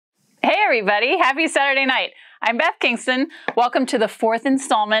everybody, happy Saturday night. I'm Beth Kingston. Welcome to the 4th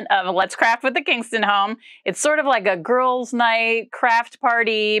installment of Let's Craft with the Kingston home. It's sort of like a girls' night, craft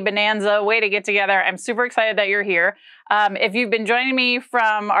party, bonanza, way to get together. I'm super excited that you're here. If you've been joining me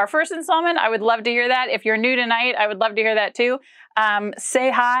from our first installment, I would love to hear that. If you're new tonight, I would love to hear that too.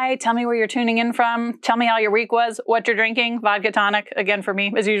 Say hi, tell me where you're tuning in from, tell me how your week was, what you're drinking, vodka tonic, again for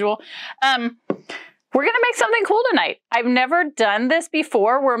me as usual. We're gonna make something cool tonight. I've never done this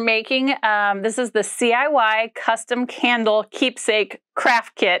before. We're making, this is the CIY Custom Candle Keepsake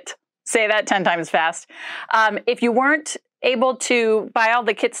Craft Kit. Say that 10 times fast. If you weren't able to buy all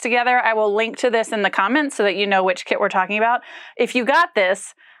the kits together, I will link to this in the comments so that you know which kit we're talking about. If you got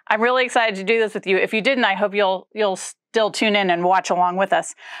this, I'm really excited to do this with you. If you didn't, I hope you'll still tune in and watch along with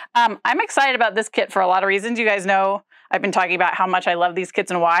us. I'm excited about this kit for a lot of reasons. You guys know I've been talking about how much I love these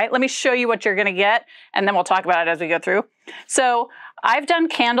kits and why. Let me show you what you're gonna get, and then we'll talk about it as we go through. So I've done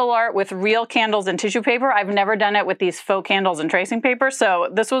candle art with real candles and tissue paper. I've never done it with these faux candles and tracing paper, so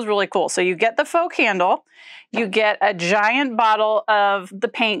this was really cool. So you get the faux candle, you get a giant bottle of the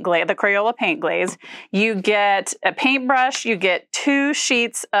paint glaze, the Crayola paint glaze, you get a paintbrush, you get 2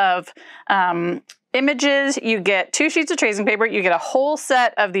 sheets of images, you get 2 sheets of tracing paper, you get a whole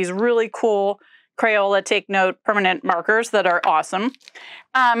set of these really cool Crayola Take Note permanent markers that are awesome.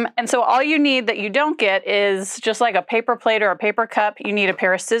 And so all you need that you don't get is just like a paper plate or a paper cup. You need a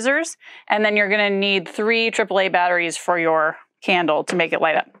pair of scissors, and then you're gonna need 3 AAA batteries for your candle to make it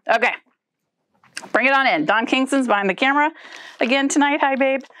light up. Okay, bring it on in. Don Kingston's behind the camera again tonight. Hi,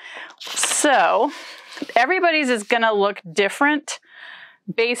 babe. So everybody's is gonna look different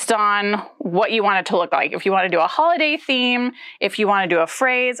based on what you want it to look like. If you want to do a holiday theme, if you want to do a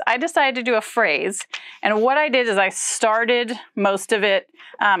phrase, I decided to do a phrase. And what I did is I started most of it.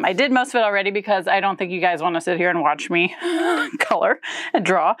 I did most of it already because I don't think you guys want to sit here and watch me color and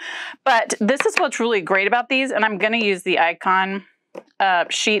draw. But this is what's really great about these, and I'm going to use the icon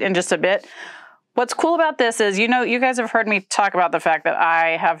sheet in just a bit. What's cool about this is, you know, you guys have heard me talk about the fact that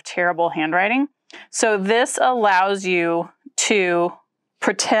I have terrible handwriting. So this allows you to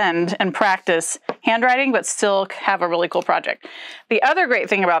pretend and practice handwriting, but still have a really cool project. The other great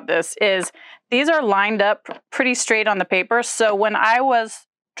thing about this is these are lined up pretty straight on the paper. So when I was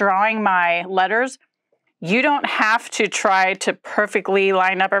drawing my letters, you don't have to try to perfectly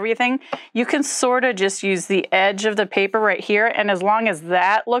line up everything. You can sort of just use the edge of the paper right here. And as long as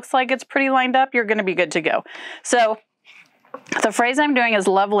that looks like it's pretty lined up, you're gonna be good to go. So the phrase I'm doing is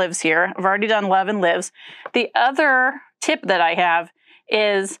love lives here. I've already done love and lives. The other tip that I have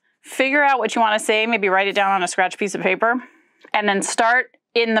is figure out what you want to say, maybe write it down on a scratch piece of paper, and then start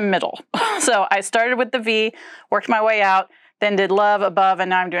in the middle. So I started with the V, worked my way out, then did love above, and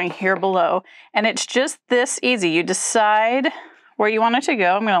now I'm doing here below. And it's just this easy. You decide where you want it to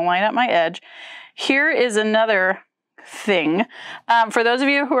go. I'm going to line up my edge. Here is another thing. For those of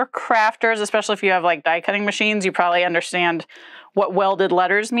you who are crafters, especially if you have like die cutting machines, you probably understand what welded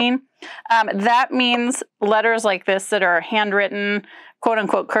letters mean. That means letters like this that are handwritten, quote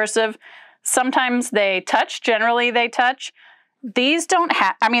unquote cursive. Sometimes they touch, generally they touch. These don't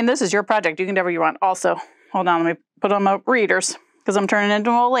have, I mean, this is your project. You can do whatever you want. Also, hold on, let me put on my readers because I'm turning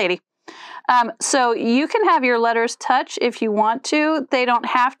into an old lady. So you can have your letters touch if you want to. They don't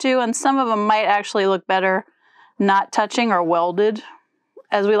have to, and some of them might actually look better not touching or welded,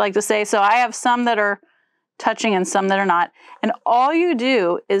 as we like to say. So I have some that are touching and some that are not. And all you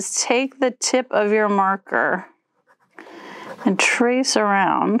do is take the tip of your marker and trace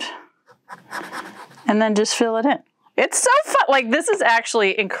around and then just fill it in. It's so fun. Like, this is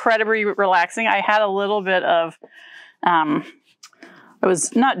actually incredibly relaxing. I had a little bit of, I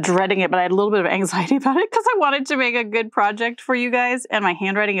was not dreading it, but I had a little bit of anxiety about it because I wanted to make a good project for you guys, and my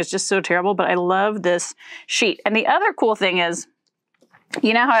handwriting is just so terrible, but I love this sheet. And the other cool thing is,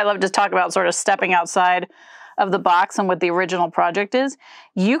 you know how I love to talk about sort of stepping outside of the box and what the original project is?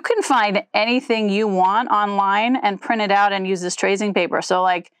 You can find anything you want online and print it out and use this tracing paper. So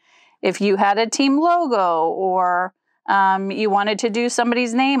like if you had a team logo, or you wanted to do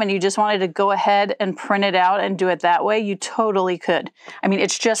somebody's name and you just wanted to go ahead and print it out and do it that way, you totally could. I mean,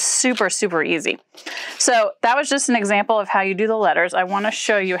 it's just super, super easy. So that was just an example of how you do the letters. I want to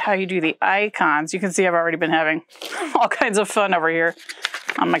show you how you do the icons. You can see I've already been having all kinds of fun over here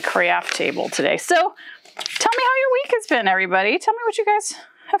on my craft table today. So tell me how your week has been, everybody. Tell me what you guys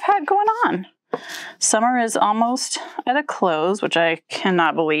have had going on. Summer is almost at a close, which I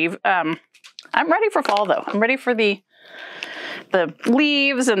cannot believe. I'm ready for fall, though. I'm ready for the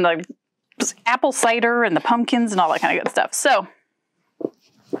leaves and the apple cider and the pumpkins and all that kind of good stuff. So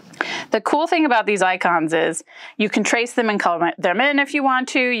The cool thing about these icons is you can trace them and color them in if you want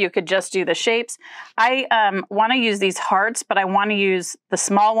to. You could just do the shapes. I want to use these hearts, but I want to use the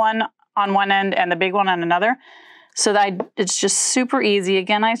small one on one end and the big one on another. So that it's just super easy.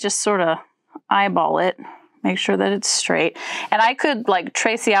 Again, I just sort of eyeball it, make sure that it's straight. And I could like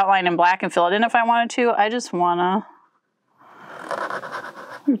trace the outline in black and fill it in if I wanted to. I just want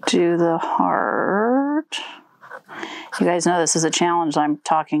to do the heart. You guys know this is a challenge. I'm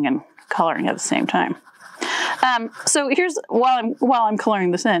talking and coloring at the same time. So here's, while I'm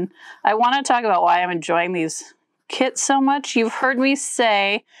coloring this in, I want to talk about why I'm enjoying these kits so much. You've heard me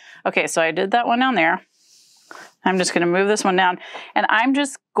say, okay, so I did that one down there. I'm just going to move this one down, and I'm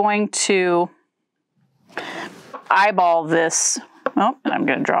just going to eyeball this. Oh, and I'm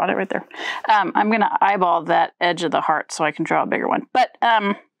going to draw it right there. I'm going to eyeball that edge of the heart so I can draw a bigger one. But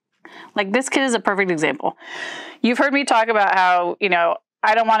like this kit is a perfect example. You've heard me talk about how, you know,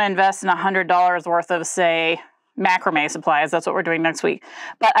 I don't want to invest in $100 worth of, say, macrame supplies. That's what we're doing next week.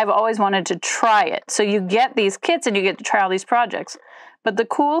 But I've always wanted to try it. So you get these kits and you get to try all these projects. But the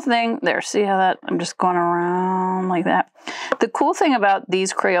cool thing, there, see how that, I'm just going around like that. The cool thing about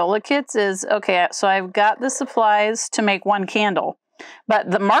these Crayola kits is, okay, so I've got the supplies to make one candle. But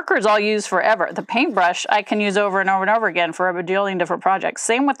the markers I'll use forever. The paintbrush I can use over and over and over again for a bajillion different projects.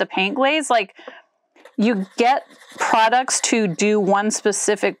 Same with the paint glaze. Like, you get products to do one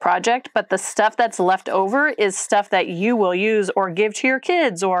specific project, but the stuff that's left over is stuff that you will use or give to your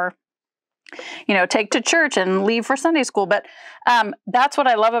kids or, you know, take to church and leave for Sunday school. But that's what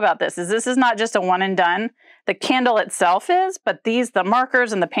I love about this is not just a one and done. The candle itself is, but these, the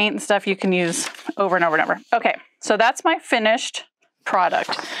markers and the paint and stuff you can use over and over and over. Okay, so that's my finished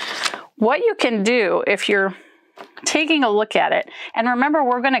product. What you can do if you're taking a look at it, and remember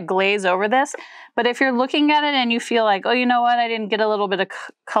we're going to glaze over this, but if you're looking at it and you feel like, oh, you know what, I didn't get a little bit of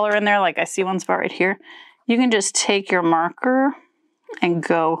color in there, like I see one spot right here, you can just take your marker and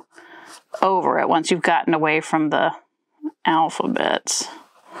go over it once you've gotten away from the alphabets.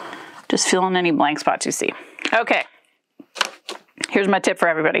 Just fill in any blank spots you see. Okay. Here's my tip for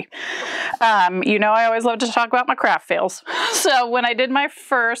everybody. You know, I always love to talk about my craft fails. So when I did my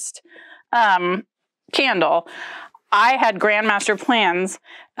first candle, I had grandmaster plans.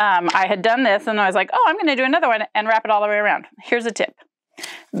 I had done this and I was like, oh, I'm going to do another one and wrap it all the way around. Here's a tip.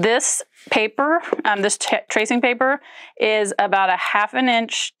 This paper, this tracing paper is about a ½ an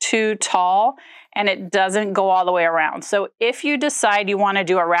inch too tall and it doesn't go all the way around. So if you decide you want to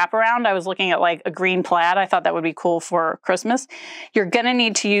do a wraparound, I was looking at like a green plaid. I thought that would be cool for Christmas. You're going to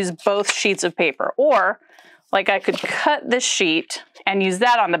need to use both sheets of paper, or like I could cut this sheet and use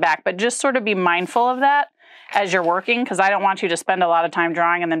that on the back, but just sort of be mindful of that as you're working, because I don't want you to spend a lot of time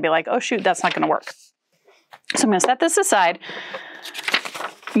drawing and then be like, oh shoot, that's not going to work. So I'm going to set this aside.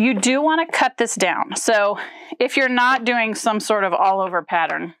 You do want to cut this down. So if you're not doing some sort of all over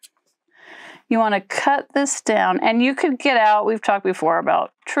pattern, you want to cut this down, and you could get out, we've talked before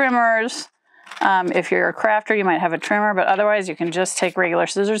about trimmers. If you're a crafter, you might have a trimmer, but otherwise you can just take regular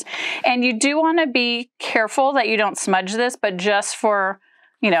scissors. And you do want to be careful that you don't smudge this, but just for,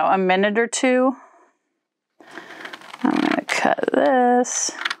 you know, a minute or two. I'm going to cut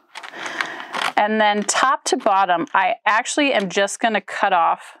this. And then top to bottom, I actually am just going to cut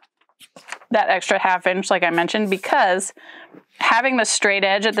off that extra ½ inch like I mentioned, because having the straight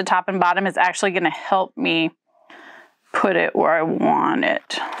edge at the top and bottom is actually going to help me put it where I want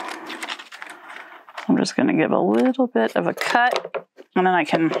it. I'm just going to give a little bit of a cut, and then I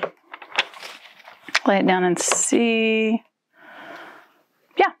can lay it down and see.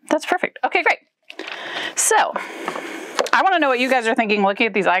 Yeah, that's perfect. Okay, great. So I want to know what you guys are thinking looking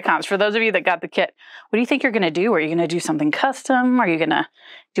at these icons. For those of you that got the kit, what do you think you're going to do? Are you going to do something custom? Are you going to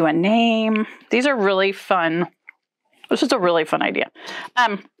do a name? These are really fun. This is a really fun idea.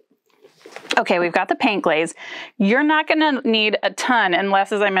 Okay, we've got the paint glaze. You're not going to need a ton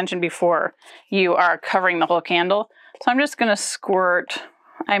unless, as I mentioned before, you are covering the whole candle. So I'm just going to squirt.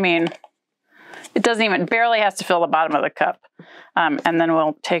 I mean, it doesn't even, barely has to fill the bottom of the cup. And then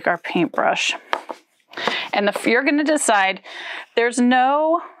we'll take our paintbrush. And you're going to decide, there's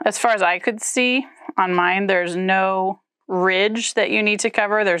no, as far as I could see on mine, there's no ridge that you need to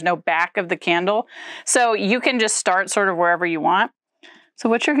cover. There's no back of the candle. So you can just start sort of wherever you want. So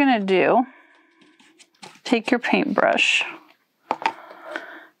what you're going to do, take your paintbrush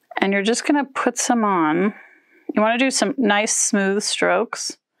and you're just going to put some on. You want to do some nice smooth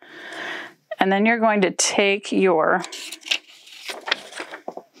strokes. And then you're going to take your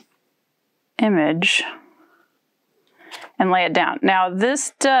image and lay it down. Now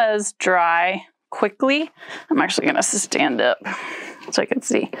this does dry quickly. I'm actually going to stand up so I can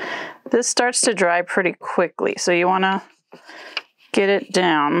see. This starts to dry pretty quickly, so you want to get it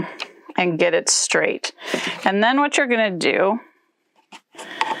down and get it straight. And then what you're going to do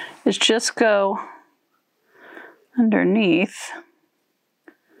is just go underneath.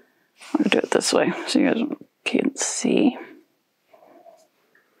 I'll do it this way so you guys can see.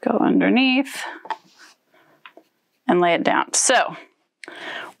 Go underneath and lay it down. So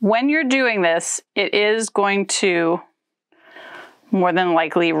when you're doing this, it is going to more than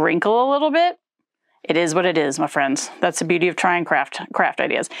likely wrinkle a little bit. It is what it is, my friends. That's the beauty of trying craft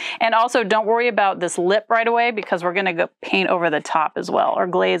ideas. And also don't worry about this lip right away because we're gonna go paint over the top as well, or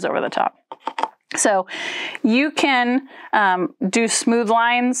glaze over the top. So you can do smooth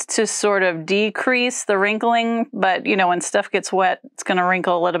lines to sort of decrease the wrinkling, but you know, when stuff gets wet, it's gonna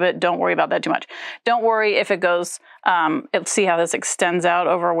wrinkle a little bit. Don't worry about that too much. Don't worry if it goes, see how this extends out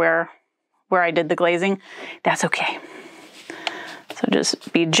over where I did the glazing. That's okay. So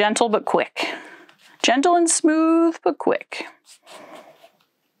just be gentle but quick. Gentle and smooth, but quick.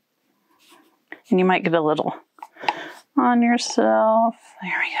 And you might get a little on yourself.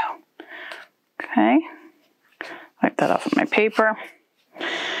 There we go. Okay. Wipe that off of my paper.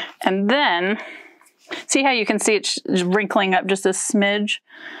 And then, see how you can see it's wrinkling up just a smidge?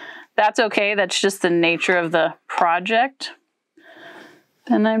 That's okay. That's just the nature of the project.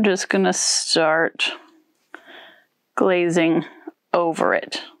 Then I'm just going to start glazing over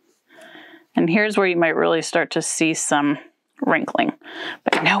it. And here's where you might really start to see some wrinkling.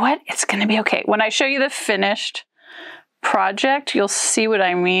 But you know what? It's going to be okay. When I show you the finished project, you'll see what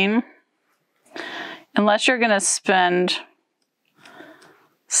I mean. Unless you're going to spend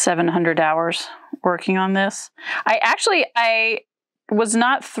 700 hours working on this. I was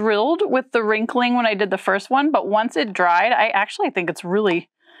not thrilled with the wrinkling when I did the first one, but once it dried, I actually think it's really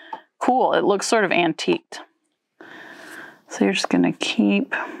cool. It looks sort of antiqued. So you're just going to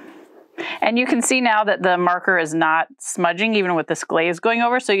keep... And you can see now that the marker is not smudging even with this glaze going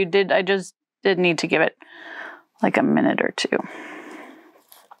over. So I just did need to give it like a minute or two.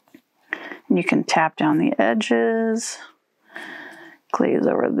 And you can tap down the edges, glaze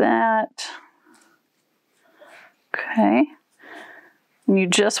over that. Okay. And you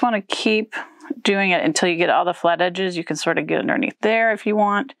just want to keep doing it until you get all the flat edges. You can sort of get underneath there if you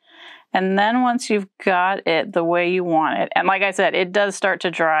want. And then once you've got it the way you want it, and like I said, it does start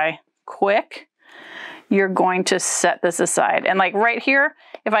to dry quick, you're going to set this aside. And like right here,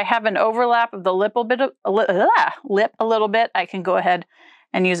 if I have an overlap of the lip a little bit, I can go ahead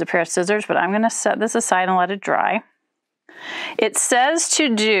and use a pair of scissors, but I'm going to set this aside and let it dry. It says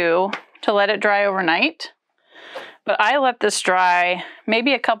to let it dry overnight, but I let this dry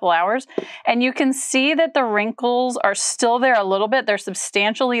maybe a couple hours, and you can see that the wrinkles are still there a little bit. They're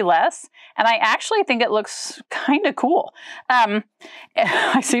substantially less, and I actually think it looks kind of cool.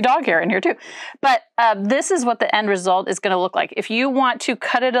 I see dog hair in here too, but this is what the end result is going to look like. If you want to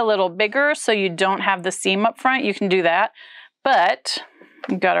cut it a little bigger so you don't have the seam up front, you can do that, but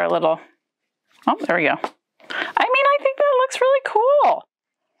we've got our little, oh, there we go. I mean, I think that looks really cool.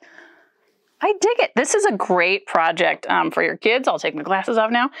 I dig it. This is a great project for your kids. I'll take my glasses off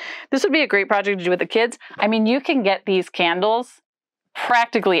now. This would be a great project to do with the kids. I mean, you can get these candles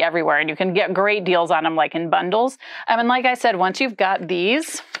practically everywhere, and you can get great deals on them, like in bundles. And like I said, once you've got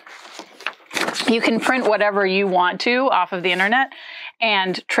these, you can print whatever you want to off of the internet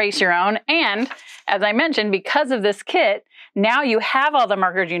and trace your own. And as I mentioned, because of this kit, now you have all the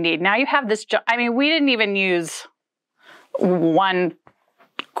markers you need. Now you have this, I mean, we didn't even use 1/10th,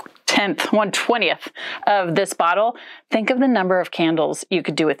 1/20th of this bottle. Think of the number of candles you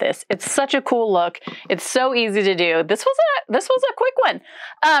could do with this. It's such a cool look. It's so easy to do. This was a quick one.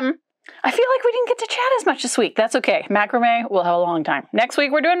 I feel like we didn't get to chat as much this week. That's okay. Macrame, we'll have a long time. Next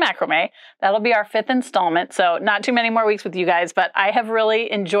week, we're doing macrame. That'll be our 5th installment. So not too many more weeks with you guys, but I have really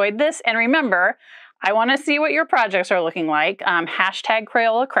enjoyed this. And remember, I want to see what your projects are looking like. Hashtag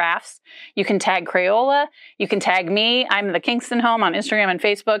Crayola Crafts. You can tag Crayola. You can tag me. I'm the Kingston Home on Instagram and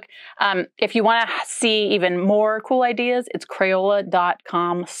Facebook. If you want to see even more cool ideas, it's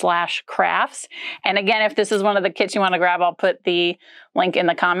crayola.com/crafts. And again, if this is one of the kits you want to grab, I'll put the link in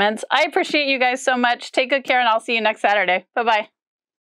the comments. I appreciate you guys so much. Take good care, and I'll see you next Saturday. Bye-bye.